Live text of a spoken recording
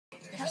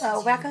Hello,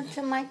 welcome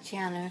to my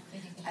channel.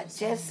 I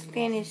just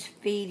finished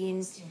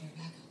feeding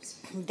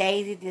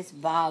Daisy this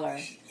baller.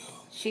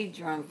 She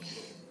drunk.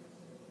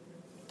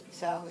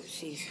 So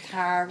she's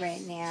tired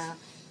right now.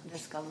 I'm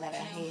just going to let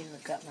her head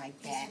look up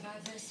like that.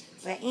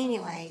 But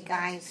anyway,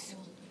 guys,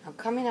 I'm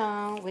coming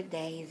on with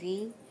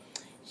Daisy.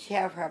 She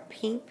have her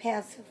pink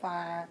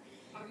pacifier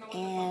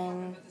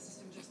and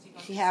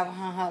she have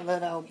her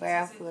little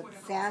barefoot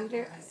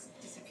sandals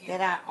that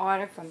I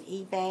ordered from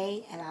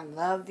eBay, and I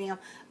love them.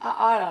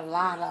 I ordered a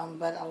lot of them,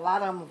 but a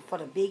lot of them for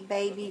the big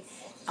baby.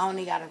 I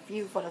only got a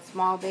few for the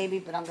small baby,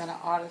 but I'm going to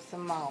order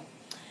some more.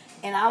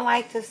 And I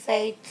like to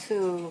say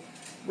to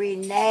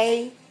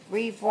Renee,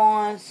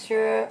 Reborn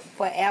Sure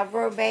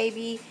Forever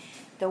Baby,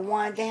 the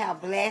one that have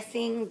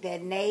blessing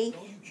that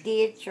Nate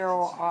did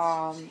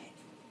your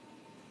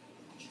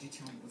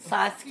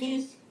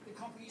Saskia.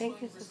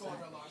 Thank you, Susan.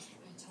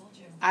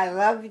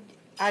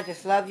 I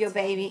just love your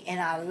baby,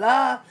 and I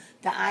love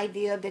the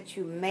idea that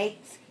you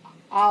make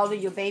all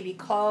of your baby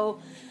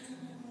clothes.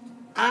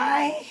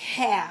 I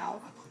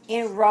have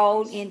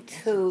enrolled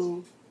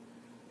into,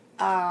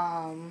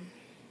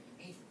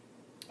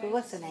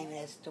 what's the name of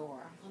that store?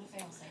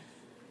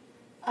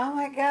 Oh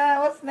my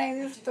God, what's the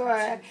name of the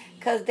store?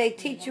 Because they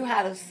teach you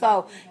how to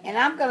sew. And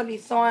I'm going to be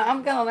sewing.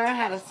 I'm going to learn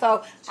how to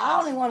sew. I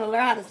only want to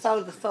learn how to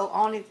sew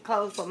only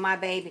clothes for my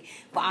baby,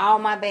 for all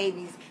my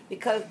babies.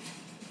 Because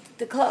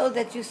the clothes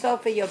that you sew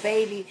for your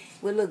baby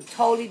will look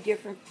totally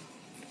different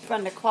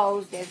from the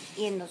clothes that's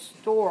in the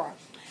store.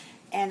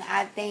 And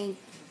I think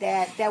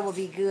that will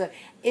be good.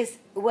 It's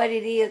what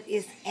it is.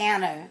 It's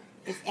Anna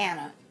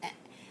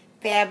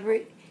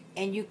fabric,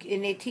 and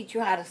they teach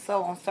you how to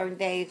sew on certain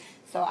days.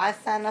 So I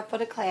signed up for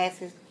the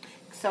classes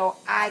so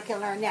I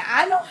can learn. Now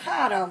I know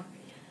how to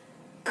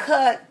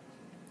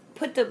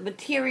put the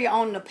material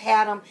on the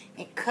pattern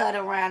and cut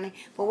around it.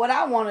 But what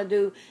I want to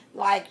do,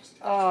 like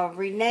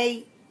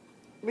Renee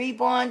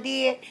Reborn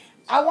did,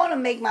 I want to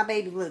make my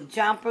baby little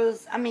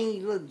jumpers.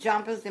 Little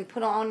jumpers and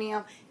put on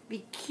them,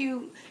 be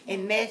cute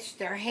and match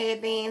their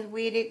headbands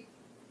with it.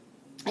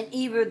 And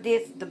even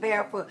the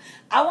barefoot.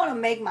 I want to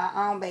make my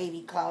own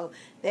baby clothes.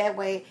 That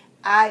way,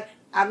 I'm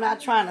not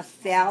trying to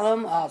sell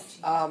them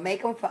or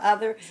make them for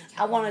others.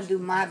 I want to do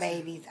my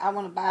babies. I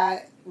want to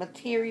buy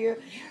material,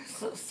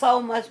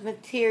 so much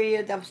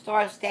material that I'm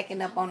start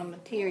stacking up on the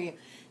material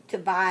to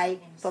buy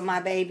for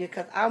my baby,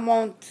 because I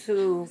want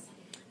to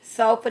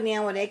sew for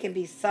them where they can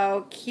be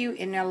so cute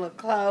in their little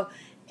clothes.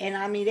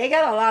 And they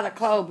got a lot of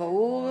clothes, but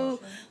ooh,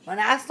 when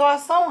I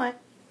start sewing,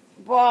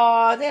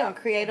 boy, they don't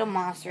create a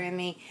monster in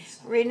me.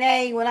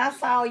 Renee, when I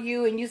saw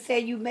you and you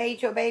said you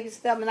made your baby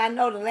stuff, and I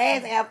know the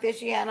last outfit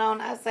she had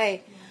on, I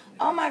say,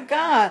 oh my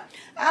God,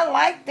 I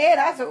like that.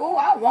 I said, oh,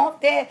 I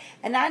want that.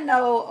 And I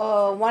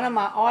know one of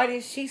my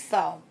artists, she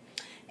sew.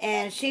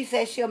 And she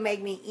said she'll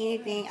make me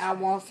anything I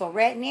want. So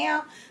right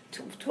now,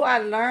 till I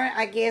learn,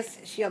 I guess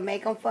she'll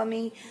make them for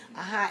me.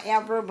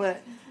 However,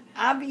 but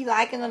I'll be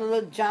liking the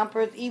little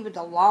jumpers, even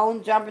the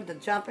long jumper, the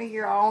jumper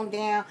here on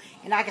down.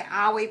 And I can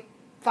always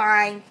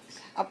find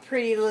a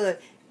pretty little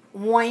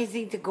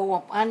onesie to go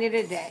up under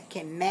it that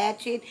can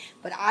match it.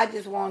 But I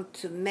just want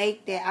to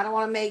make that. I don't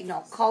want to make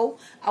no coat.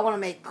 I want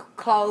to make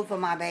clothes for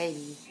my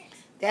baby.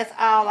 That's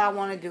all I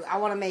want to do. I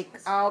want to make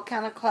all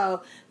kind of clothes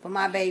for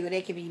my baby.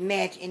 They can be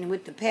matched. And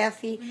with the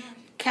Pepsi,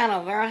 kind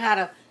of learn how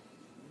to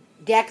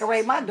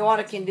decorate. My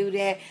daughter can do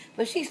that,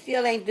 but she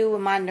still ain't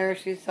doing my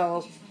nursery.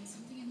 So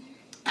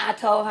I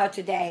told her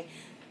today,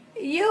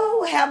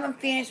 you haven't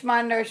finished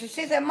my nursery.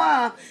 She said,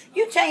 Mom,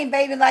 you change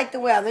baby like the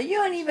weather. You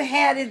don't even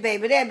have this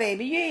baby, that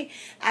baby. You ain't.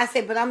 I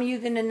said, but I'm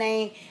using the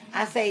name.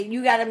 I say,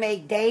 you got to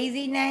make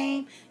Daisy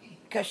name,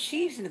 because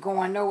she's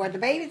going nowhere. The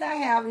babies I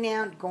have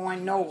now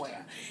going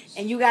nowhere.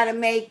 And you got to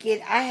make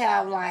it. I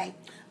have like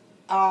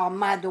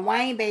my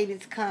Dwayne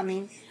baby's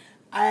coming.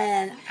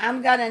 And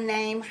I'm going to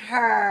name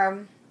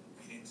her.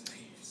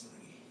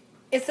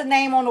 It's a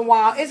name on the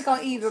wall. It's going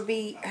to either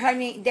be, her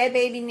name, that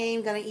baby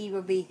name going to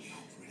either be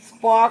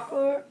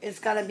Sparkler. It's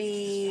going to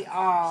be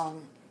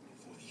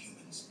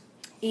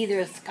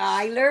either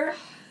Skylar.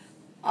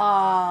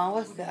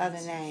 What's the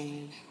other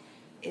name?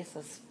 It's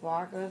a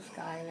Sparkler,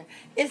 Skylar.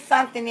 It's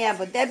something there,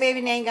 but that baby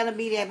name going to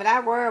be there. But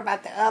I worry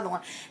about the other one.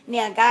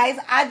 Now, guys,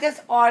 I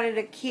just ordered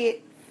a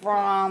kit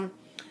from,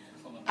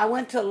 I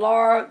went to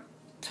Laura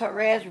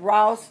Therese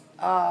Ross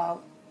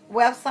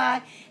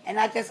website, and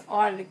I just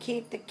ordered a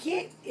kit. The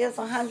kit is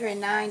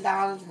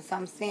 $109 and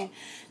some cents,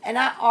 and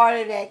I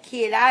ordered that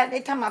kit.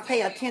 They tell me I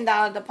pay a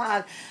 $10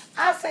 deposit.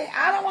 I say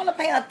I don't want to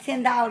pay a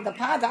 $10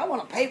 deposit. I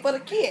want to pay for the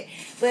kit.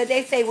 But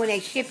they say when they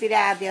ship it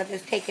out, they'll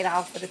just take it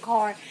off for the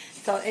card.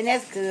 So, and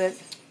that's good.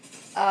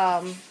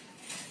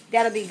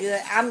 That'll be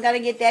good. I'm gonna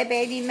get that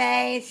baby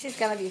made. She's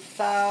gonna be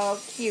so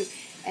cute,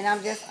 and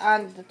I'm just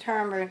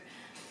undetermined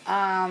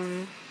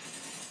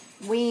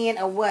when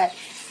or what.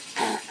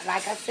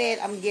 Like I said,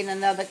 I'm getting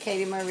another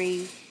Katie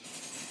Marie.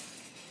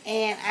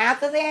 And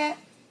after that,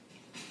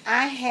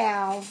 I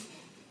have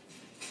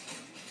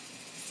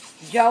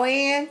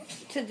Joanne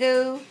to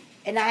do,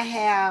 and I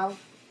have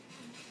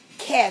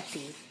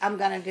Kathy I'm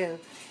going to do.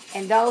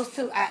 And those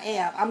two I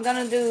am. I'm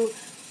going to do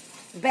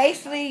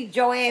basically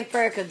Joanne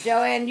first, because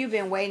Joanne, you've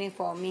been waiting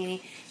for a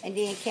minute. And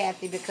then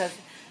Kathy, because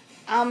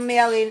I'm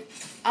mailing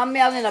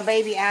a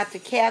baby out to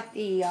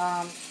Kathy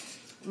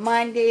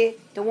Monday.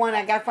 The one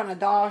I got from the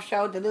doll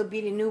show, the little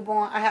bitty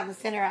newborn. I haven't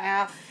sent her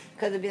out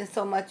because there's been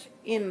so much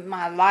in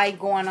my life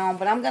going on.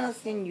 But I'm going to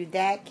send you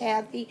that,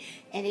 Kathy.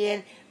 And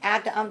then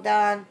after I'm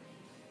done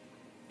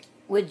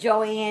with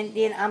Joanne,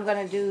 then I'm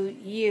going to do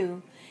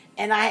you.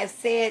 And I have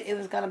said it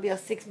was going to be a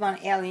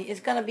 6-month alien. It's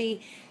going to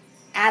be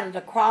out of the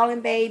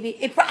crawling baby.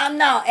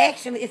 No,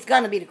 actually, it's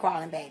going to be the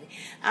crawling baby.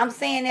 I'm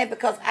saying that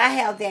because I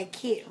have that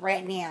kid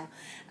right now.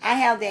 I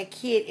have that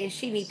kid, and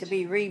she needs to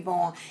be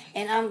reborn.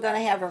 And I'm going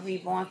to have her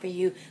reborn for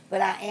you.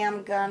 But I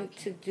am going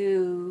to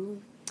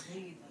do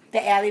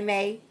the Allie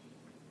Mae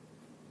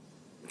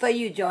for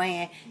you,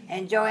 Joanne.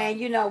 And Joanne,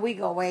 you know, we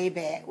go way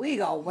back. We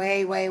go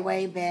way, way,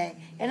 way back.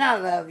 And I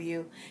love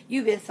you.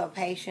 You've been so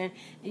patient.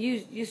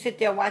 You sit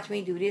there and watch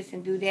me do this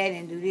and do that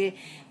and do this.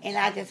 And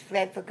I just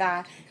flat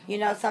forgot. You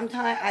know,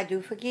 sometimes I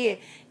do forget.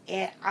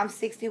 And I'm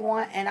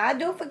 61, and I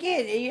do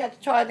forget. And you have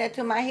to charge that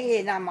to my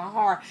head, not my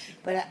heart.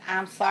 But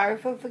I'm sorry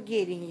for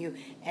forgetting you.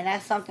 And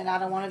that's something I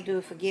don't want to do,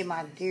 forget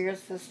my dear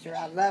sister.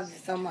 I love you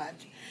so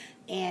much.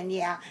 And,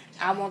 yeah,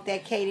 I want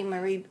that Katie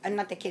Marie.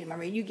 Not that Katie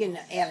Marie. You getting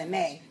the Allie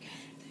Mae.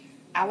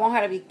 I want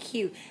her to be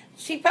cute.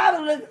 She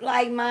probably look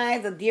like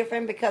mine, are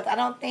different, because I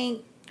don't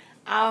think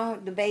all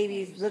the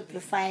babies look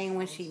the same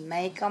when she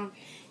make them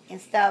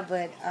and stuff.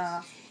 But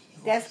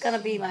that's going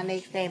to be my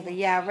next thing. But,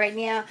 yeah, right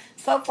now,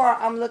 so far,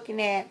 I'm looking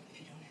at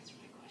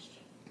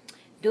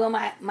doing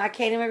my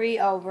Katie Marie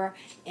over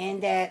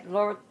and that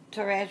Laura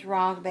Therese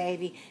Ross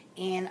baby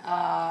and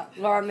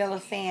Laura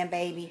Miller Sand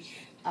baby,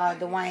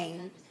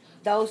 Dwayne.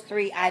 Those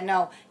three I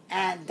know.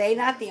 And they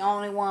not the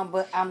only one,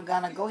 but I'm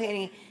going to go ahead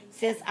and,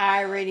 since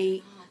I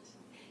already,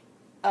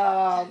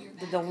 the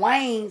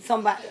Dwayne,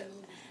 somebody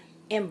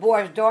in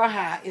Boris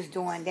Dorha is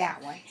doing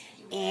that one.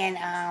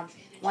 And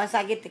once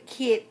I get the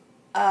kit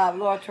of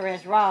Laura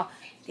Therese Raw,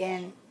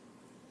 then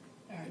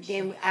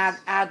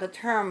I'll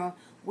determine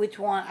which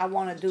one I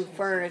want to do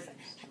first.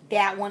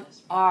 That one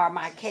or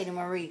my Katie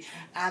Marie.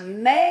 I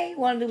may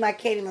want to do my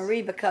Katie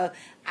Marie because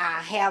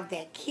I have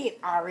that kit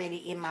already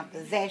in my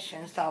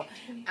possession. So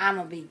I'm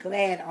going to be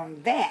glad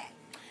on that.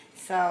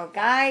 So,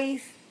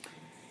 guys,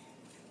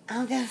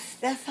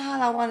 that's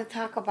all I want to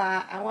talk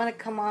about. I want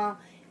to come on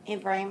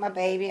and bring my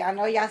baby. I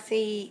know y'all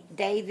see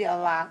Daisy a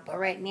lot, but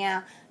right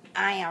now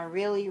I am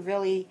really,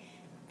 really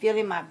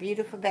feeling my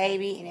beautiful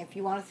baby. And if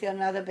you want to see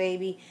another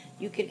baby,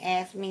 you can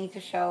ask me to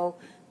show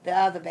the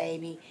other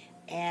baby.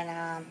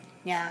 And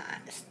yeah,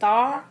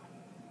 Star,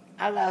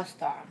 I love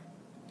Star.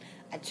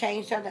 I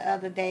changed her the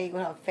other day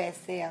with her fat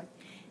self.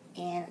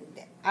 And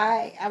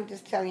I'm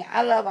just telling you,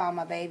 I love all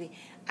my baby.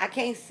 I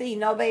can't see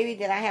no baby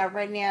that I have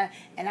right now.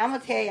 And I'm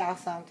going to tell y'all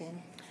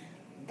something.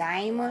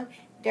 Diamond,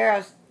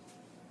 there's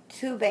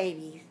 2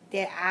 babies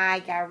that I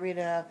got rid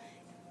of.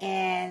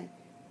 And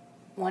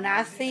when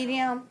I see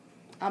them,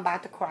 I'm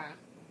about to cry.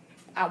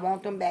 I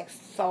want them back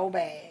so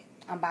bad.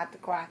 I'm about to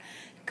cry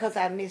because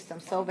I miss them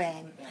so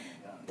bad.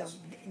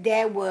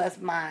 That was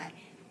my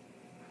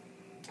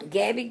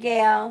Gabby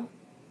Gal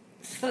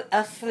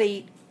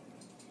asleep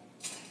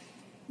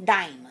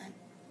Diamond.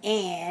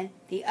 And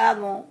the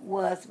other one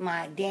was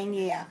my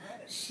Danielle.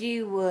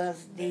 She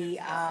was the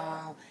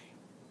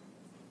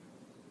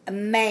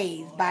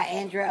Amazed by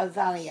Andrea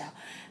Azalea.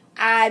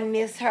 I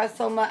miss her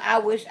so much. I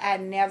wish I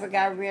never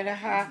got rid of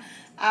her.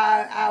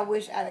 I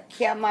wish I'd have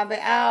kept my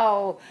baby.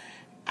 Oh,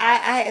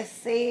 I had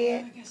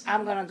said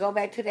I'm going to go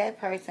back to that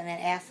person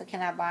and ask her,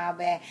 can I buy her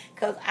back?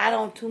 Because I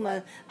don't too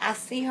much. I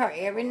see her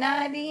every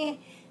now and then.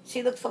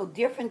 She looks so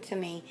different to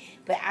me.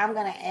 But I'm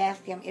going to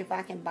ask them if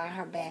I can buy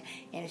her back.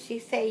 And if she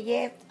say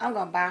yes, I'm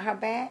going to buy her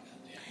back.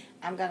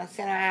 I'm going to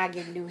send her out,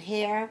 get new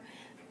hair.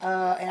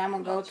 And I'm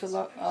going to go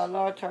to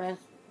Laura Torrance,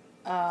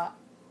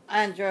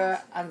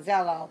 Andrea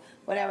Anzello,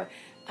 whatever.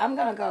 I'm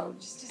going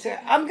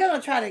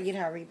to try to get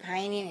her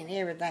repainted and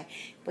everything.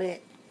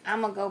 But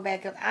I'm going to go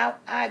back.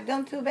 Because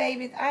them 2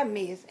 babies I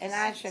miss. And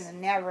I should have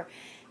never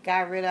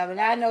got rid of it.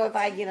 And I know if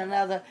I get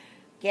another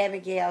Gabby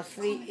Gal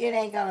sleep, it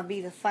ain't going to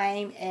be the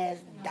same as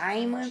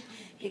Diamond.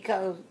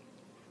 Because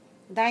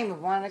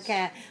Diamond's one of a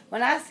kind.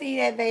 When I see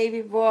that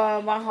baby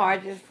boy, my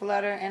heart just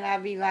flutter. And I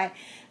be like,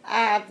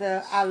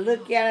 I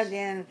look at her,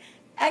 then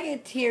I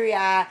get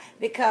teary-eyed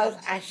because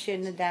I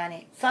shouldn't have done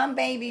it. Some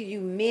babies you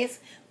miss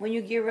when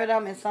you get rid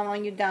of them, and some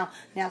on you don't.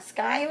 Now,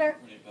 Skylar,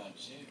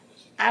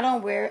 I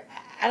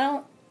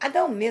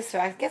don't miss her.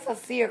 I guess I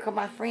see her because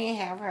my friend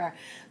have her.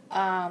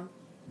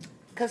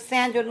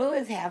 Cassandra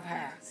Lewis have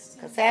her.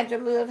 Cassandra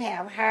Lewis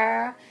have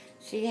her.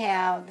 She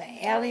have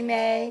the Ellie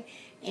Mae,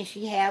 and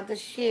she have the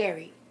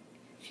Sherry.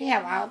 She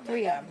have all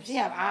 3 of them. She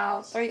have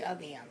all 3 of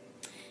them.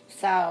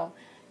 So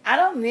I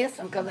don't miss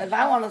them because if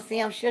I want to see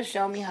them, she'll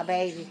show me her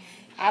baby.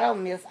 I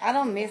don't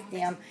miss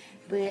them,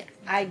 but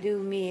I do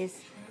miss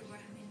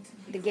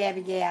the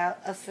Gabby Gal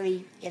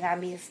asleep, and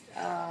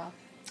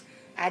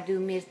I do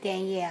miss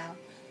Danielle,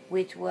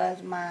 which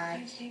was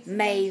my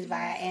Maze by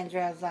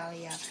Andrea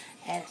Azalea.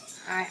 and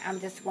I'm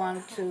just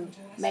wanting to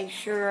make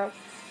sure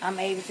I'm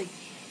able to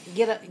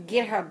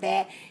get her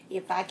back.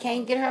 If I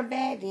can't get her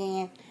back,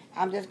 then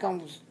I'm just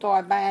gonna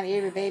start buying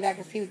every baby I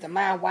can see with the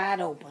mouth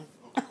wide open.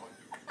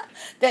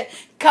 That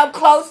come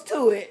close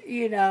to it,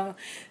 you know.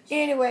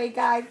 Anyway,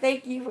 guys,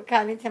 thank you for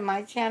coming to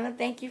my channel.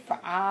 Thank you for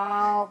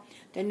all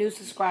the new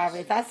subscribers.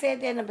 If I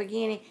said that in the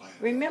beginning,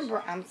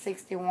 remember I'm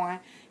 61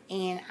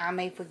 and I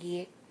may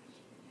forget.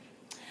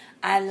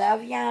 I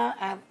love y'all.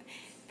 I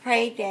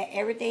pray that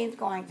everything's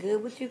going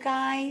good with you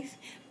guys.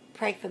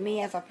 Pray for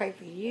me as I pray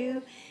for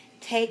you.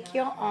 Take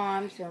your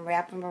arms and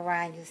wrap them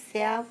around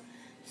yourself.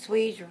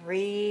 Squeeze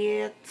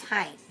real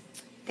tight.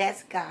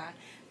 That's God.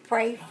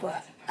 Pray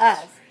for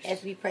us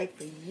as we pray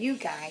for you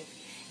guys.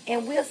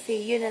 And we'll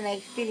see you in the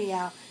next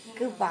video.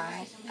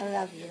 Goodbye. I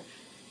love you.